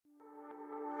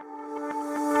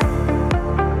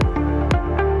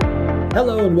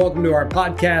Hello and welcome to our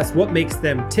podcast, What Makes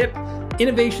Them Tip?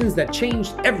 Innovations that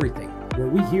changed everything, where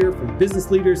we hear from business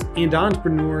leaders and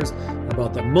entrepreneurs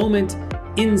about the moment,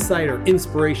 insight, or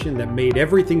inspiration that made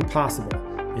everything possible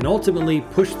and ultimately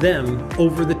pushed them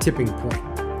over the tipping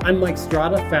point. I'm Mike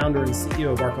Strada, founder and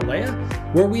CEO of Scalex.ai,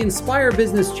 where we inspire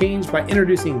business change by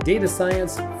introducing data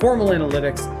science, formal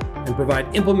analytics, and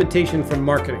provide implementation from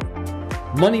marketing.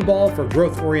 Moneyball for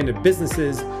growth-oriented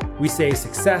businesses, we say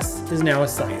success is now a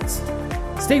science.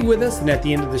 Stay with us, and at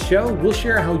the end of the show, we'll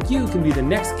share how you can be the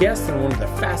next guest on one of the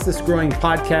fastest growing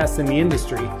podcasts in the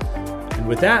industry. And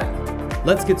with that,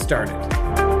 let's get started.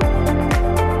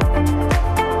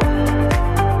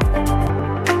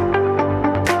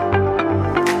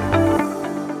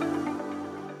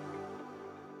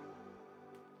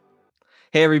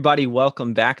 Hey everybody,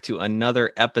 welcome back to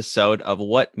another episode of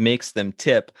What Makes Them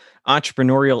Tip,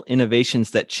 entrepreneurial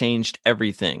innovations that changed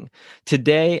everything.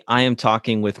 Today, I am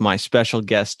talking with my special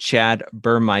guest, Chad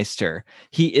Burmeister.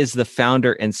 He is the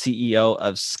founder and CEO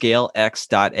of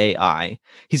Scalex.ai.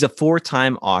 He's a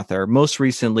 4-time author, most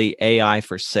recently AI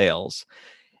for Sales.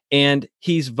 And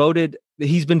he's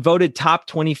been voted top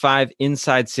 25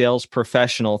 inside sales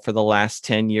professional for the last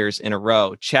 10 years in a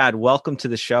row. Chad, welcome to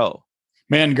the show.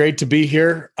 Man, great to be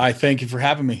here. I thank you for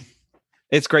having me.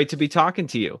 It's great to be talking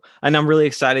to you. And I'm really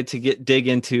excited to dig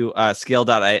into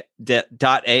Scale.ai,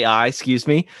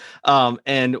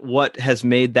 and what has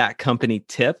made that company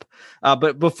tip.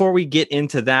 But before we get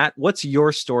into that, what's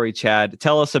your story, Chad?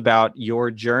 Tell us about your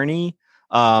journey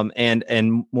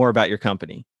and more about your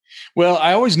company. Well,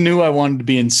 I always knew I wanted to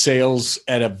be in sales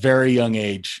at a very young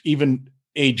age, even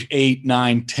age 8,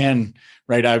 9, 10.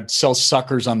 Right. I would sell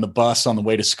suckers on the bus on the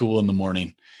way to school in the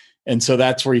morning. And so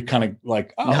that's where you kind of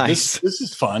like, oh, nice. This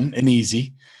is fun and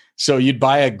easy. So you'd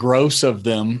buy a gross of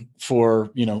them for,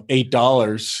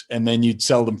 $8, and then you'd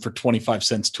sell them for 25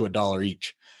 cents to $1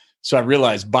 each. So I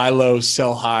realized buy low,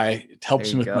 sell high. It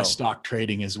helps me with my stock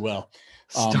trading as well.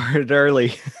 Started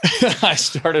early. I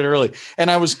started early and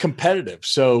I was competitive.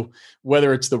 So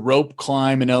whether it's the rope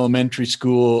climb in elementary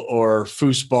school or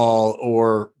foosball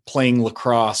or playing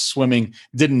lacrosse, swimming,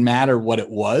 didn't matter what it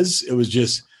was. It was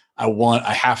just, I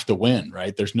have to win,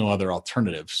 right? There's no other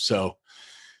alternative. So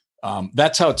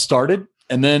that's how it started.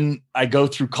 And then I go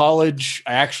through college.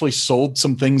 I actually sold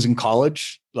some things in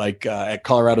college, like at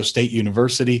Colorado State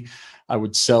University. I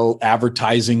would sell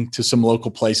advertising to some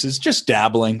local places, just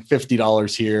dabbling,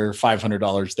 $50 here,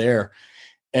 $500 there.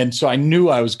 And so I knew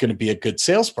I was going to be a good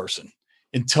salesperson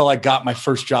until I got my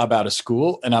first job out of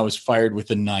school, and I was fired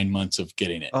within 9 months of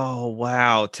getting it. Oh,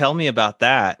 wow. Tell me about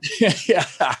that. Yeah.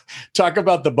 Talk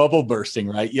about the bubble bursting,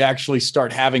 right? You actually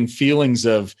start having feelings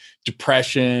of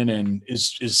depression and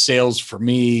is sales for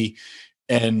me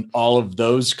and all of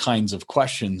those kinds of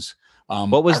questions.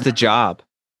 What was the job?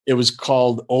 It was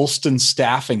called Olston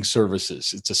Staffing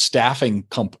Services. It's a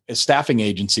staffing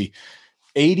agency.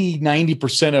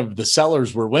 80-90% of the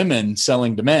sellers were women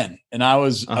selling to men. And I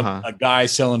was a guy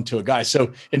selling to a guy.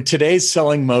 So in today's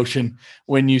selling motion,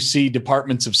 when you see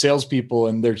departments of salespeople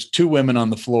and there's 2 women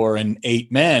on the floor and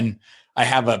 8 men, I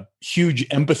have a huge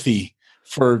empathy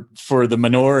for the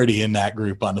minority in that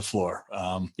group on the floor.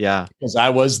 Because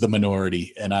I was the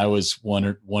minority and I was one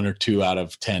or 2 out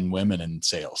of 10 women in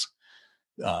sales.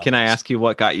 Can I ask you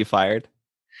what got you fired?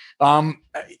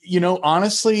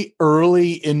 Honestly,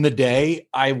 early in the day,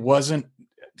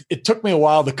 it took me a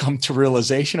while to come to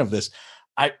realization of this.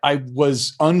 I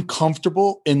was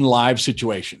uncomfortable in live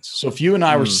situations. So if you and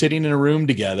I were sitting in a room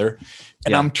together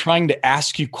and I'm trying to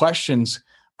ask you questions,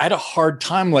 I had a hard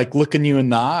time like looking you in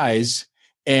the eyes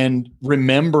and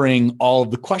remembering all of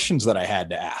the questions that I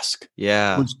had to ask.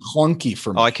 Yeah. It was clunky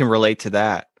for me. Oh, I can relate to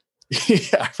that.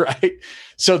 Yeah. Right.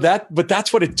 So but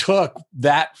that's what it took.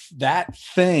 That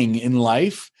thing in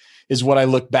life is what I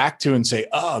look back to and say,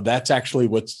 oh, that's actually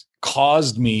what's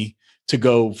caused me to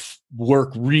go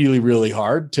work really, really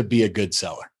hard to be a good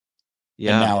seller.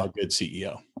 Yeah. And now a good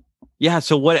CEO. Yeah.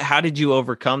 So how did you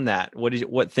overcome that?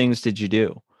 What things did you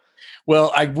do?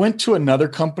 Well, I went to another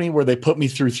company where they put me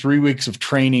through 3 weeks of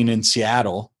training in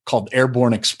Seattle called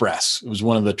Airborne Express. It was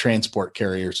one of the transport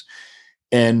carriers.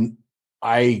 And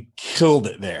I killed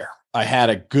it there. I had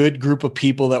a good group of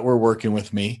people that were working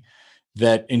with me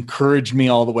that encouraged me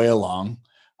all the way along.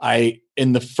 I,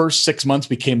 in the first 6 months,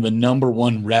 became the number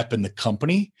 1 rep in the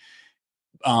company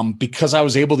because I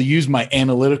was able to use my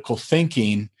analytical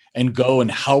thinking and go and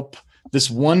help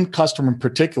this one customer in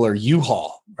particular,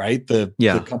 U-Haul, right? The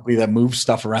company that moves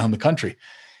stuff around the country.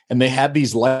 And they had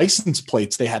these license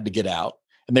plates they had to get out,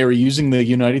 and they were using the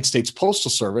United States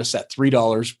Postal Service at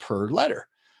 $3 per letter.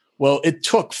 Well, it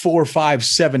took 4, 5,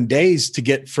 7 days to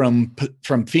get from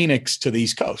Phoenix to the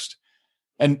East Coast.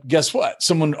 And guess what?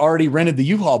 Someone already rented the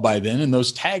U-Haul by then, and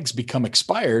those tags become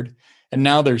expired. And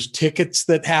now there's tickets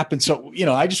that happen. So,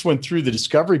 I just went through the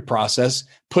discovery process,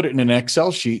 put it in an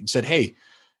Excel sheet and said, hey,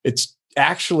 it's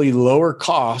actually lower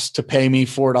cost to pay me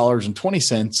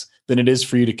 $4.20 than it is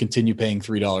for you to continue paying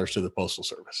 $3 to the Postal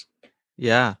Service.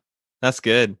 Yeah, that's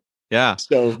good. Yeah.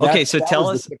 So tell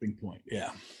us the tipping point. Yeah.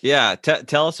 Yeah.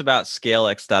 Tell us about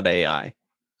Scalex.ai.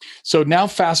 So now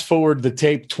fast forward the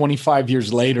tape 25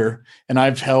 years later, and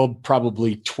I've held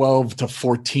probably 12 to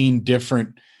 14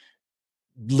 different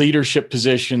leadership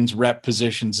positions, rep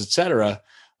positions, et cetera.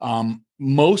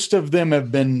 Most of them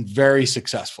have been very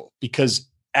successful because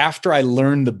after I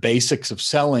learned the basics of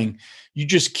selling, you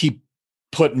just keep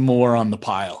putting more on the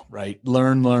pile, right?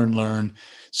 Learn.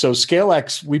 So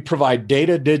Scalex, we provide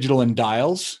data, digital, and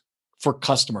dials for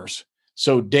customers.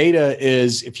 So data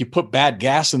is if you put bad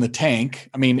gas in the tank,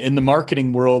 in the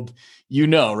marketing world,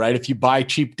 right? If you buy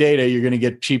cheap data, you're going to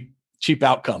get cheap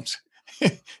outcomes.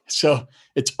 So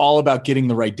it's all about getting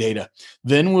the right data.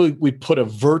 Then we put a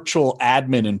virtual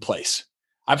admin in place.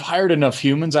 I've hired enough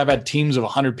humans. I've had teams of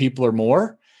 100 people or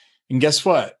more. And guess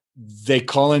what? They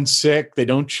call in sick. They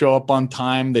don't show up on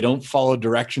time. They don't follow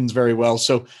directions very well.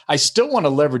 So I still want to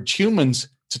leverage humans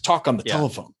to talk on the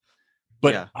telephone.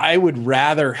 But I would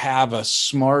rather have a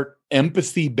smart,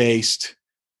 empathy-based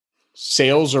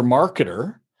sales or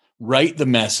marketer write the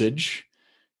message,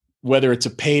 whether it's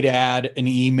a paid ad, an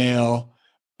email,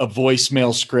 a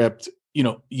voicemail script.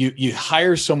 You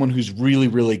hire someone who's really,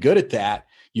 really good at that.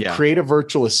 You create a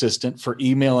virtual assistant for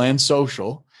email and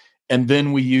social. And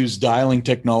then we use dialing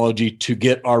technology to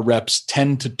get our reps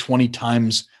 10 to 20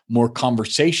 times more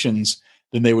conversations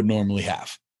than they would normally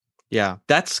have. Yeah,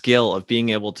 that skill of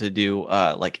being able to do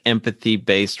like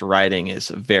empathy-based writing is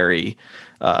a very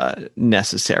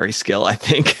necessary skill, I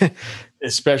think.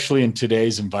 Especially in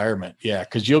today's environment. Yeah,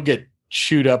 because you'll get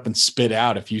chewed up and spit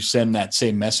out if you send that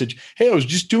same message. Hey, I was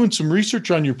just doing some research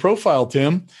on your profile,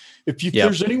 Tim. If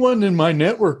there's anyone in my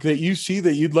network that you see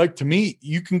that you'd like to meet,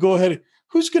 you can go ahead.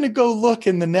 Who's going to go look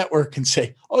in the network and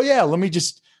say, oh, yeah, let me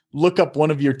just look up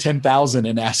one of your 10,000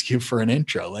 and ask you for an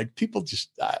intro? Like people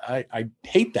just, I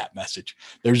hate that message.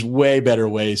 There's way better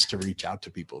ways to reach out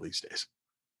to people these days.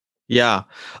 Yeah.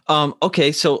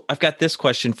 Okay. So I've got this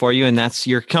question for you, and that's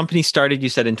your company started, you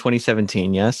said, in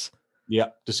 2017. Yes. Yeah.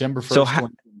 December 1st, so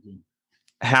 2017.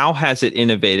 How has it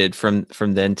innovated from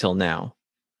then till now?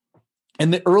 In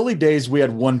the early days, we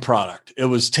had one product. It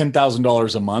was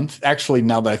 $10,000 a month. Actually,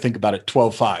 now that I think about it,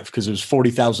 $12,500 because it was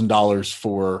 $40,000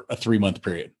 for a 3-month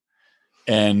period.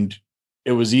 And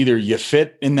it was either you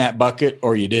fit in that bucket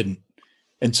or you didn't.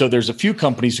 And so there's a few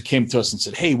companies who came to us and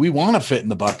said, hey, we want to fit in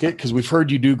the bucket because we've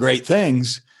heard you do great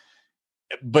things.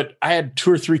 But I had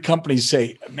 2 or 3 companies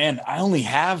say, man, I only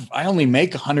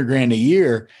make $100,000 a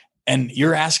year and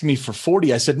you're asking me for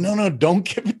 40. I said, no, don't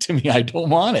give it to me. I don't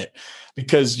want it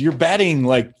because you're betting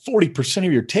like 40%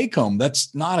 of your take home.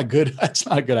 That's not a good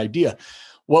idea.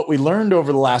 What we learned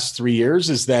over the last 3 years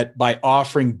is that by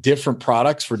offering different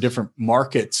products for different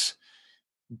markets,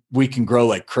 we can grow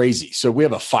like crazy. So we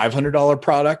have a $500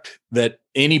 product that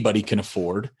anybody can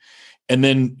afford. And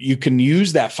then you can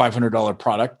use that $500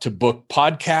 product to book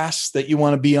podcasts that you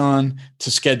want to be on, to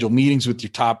schedule meetings with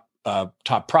your top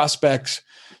prospects.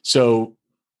 So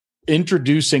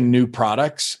introducing new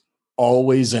products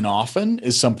always and often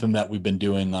is something that we've been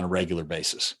doing on a regular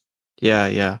basis.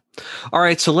 Yeah. All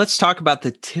right. So let's talk about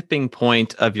the tipping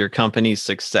point of your company's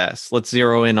success. Let's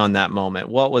zero in on that moment.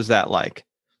 What was that like?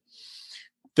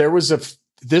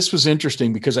 This was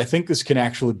interesting because I think this can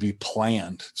actually be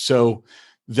planned. So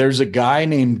there's a guy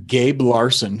named Gabe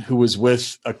Larson who was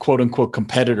with a quote unquote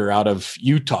competitor out of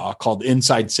Utah called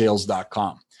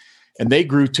InsideSales.com. And they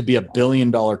grew to be $1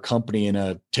 billion company in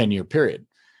a 10-year period.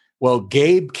 Well,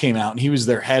 Gabe came out and he was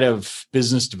their head of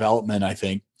business development, I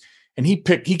think. And he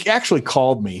actually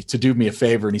called me to do me a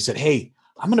favor. And he said, hey,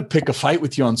 I'm going to pick a fight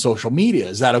with you on social media.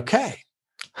 Is that okay?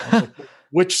 I was like,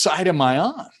 which side am I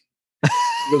on?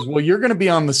 He goes, well, you're going to be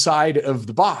on the side of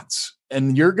the bots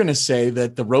and you're going to say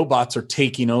that the robots are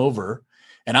taking over.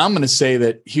 And I'm going to say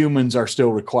that humans are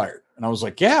still required. And I was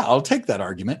like, yeah, I'll take that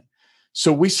argument.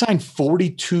 So we signed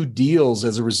 42 deals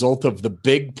as a result of the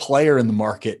big player in the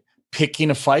market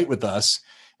picking a fight with us.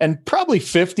 And probably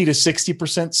 50 to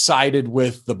 60% sided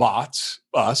with the bots,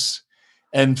 us,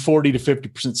 and 40 to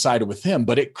 50% sided with him.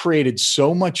 But it created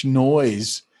so much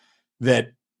noise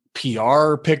that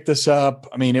PR picked us up.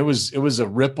 I mean, it was a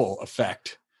ripple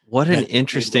effect. What an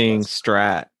interesting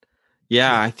strat.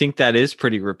 Yeah, I think that is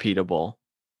pretty repeatable.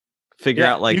 figure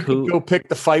out like you who go pick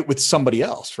the fight with somebody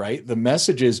else, right? The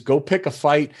message is go pick a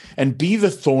fight and be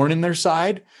the thorn in their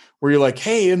side where you're like,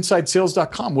 hey,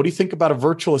 InsideSales.com, what do you think about a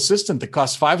virtual assistant that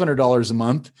costs $500 a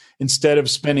month instead of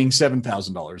spending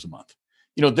 $7,000 a month?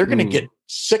 They're going to get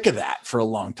sick of that for a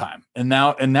long time. And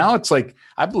now it's like,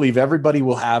 I believe everybody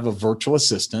will have a virtual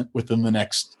assistant within the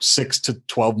next 6 to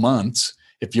 12 months.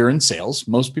 If you're in sales,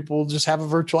 most people will just have a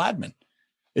virtual admin.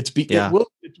 It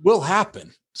will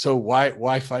happen. So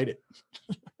why fight it?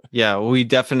 Yeah, we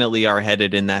definitely are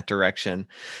headed in that direction.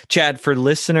 Chad, for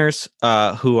listeners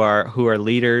who are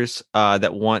leaders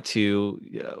that want to,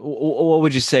 what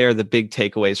would you say are the big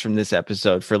takeaways from this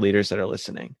episode for leaders that are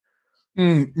listening?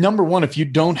 Number one, if you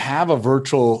don't have a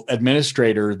virtual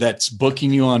administrator that's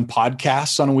booking you on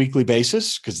podcasts on a weekly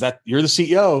basis, because you're the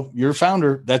CEO, you're a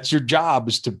founder, that's your job,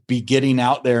 is to be getting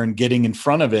out there and getting in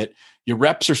front of it. Your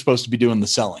reps are supposed to be doing the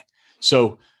selling.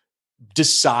 So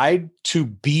decide to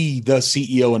be the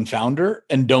CEO and founder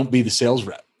and don't be the sales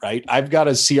rep, right? I've got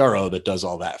a CRO that does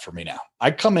all that for me now.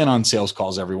 I come in on sales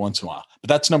calls every once in a while, but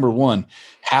that's number one.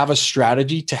 Have a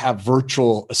strategy to have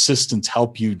virtual assistants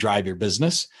help you drive your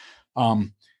business.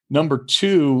 Number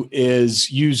two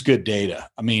is use good data.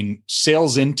 I mean,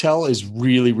 Sales Intel is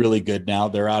really, really good now.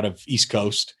 They're out of East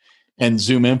Coast, and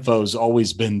Zoom Info has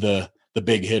always been the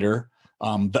big hitter.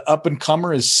 The up and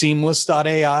comer is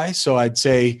Seamless.ai. So I'd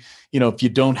say, if you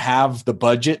don't have the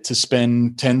budget to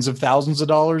spend tens of thousands of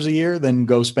dollars a year, then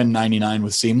go spend $99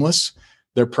 with Seamless.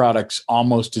 Their product's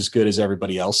almost as good as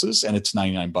everybody else's, and it's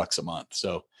 $99 a month.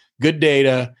 So good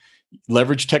data.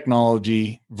 Leverage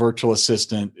technology, virtual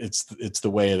assistant. It's the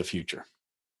way of the future.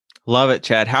 Love it,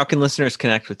 Chad. How can listeners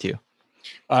connect with you?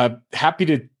 Happy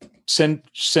to send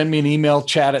me an email,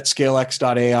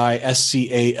 Chad@Scalex.ai,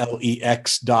 SCALEX.ai.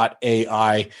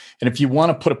 And if you want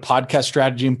to put a podcast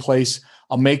strategy in place,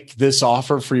 I'll make this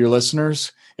offer for your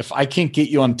listeners. If I can't get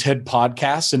you on TED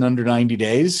Podcasts in under 90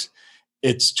 days,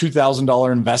 it's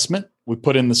 $2,000 investment. We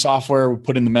put in the software, we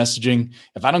put in the messaging.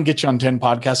 If I don't get you on 10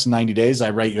 podcasts in 90 days,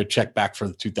 I write you a check back for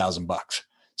the $2,000.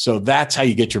 So that's how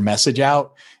you get your message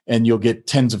out, and you'll get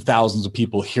tens of thousands of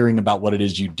people hearing about what it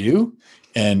is you do.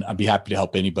 And I'd be happy to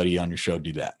help anybody on your show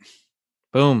do that.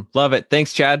 Boom. Love it.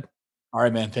 Thanks, Chad. All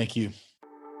right, man. Thank you.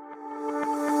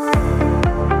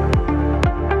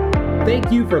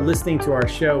 Thank you for listening to our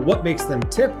show, What Makes Them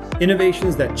Tip?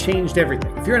 Innovations that changed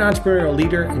everything. If you're an entrepreneurial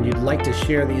leader and you'd like to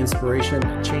share the inspiration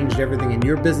that changed everything in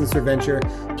your business or venture,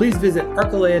 please visit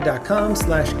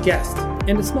archelaia.com/guest.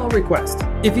 And a small request,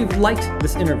 if you've liked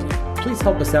this interview, please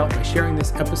help us out by sharing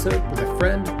this episode with a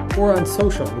friend or on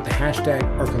social with the hashtag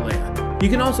Archelaia. You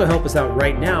can also help us out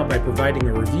right now by providing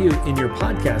a review in your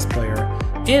podcast player,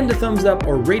 and a thumbs up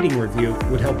or rating review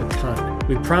would help a ton.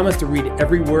 We promise to read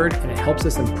every word, and it helps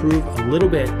us improve a little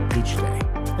bit each day.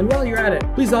 And while you're at it,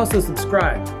 please also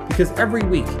subscribe, because every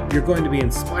week you're going to be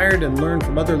inspired and learn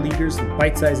from other leaders in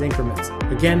bite-sized increments.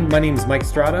 Again, my name is Mike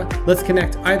Strada. Let's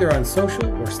connect either on social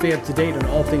or stay up to date on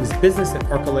all things business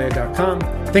at archelaia.com.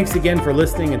 Thanks again for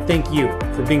listening, and thank you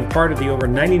for being part of the over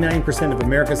 99% of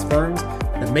America's firms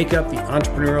that make up the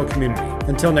entrepreneurial community.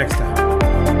 Until next time.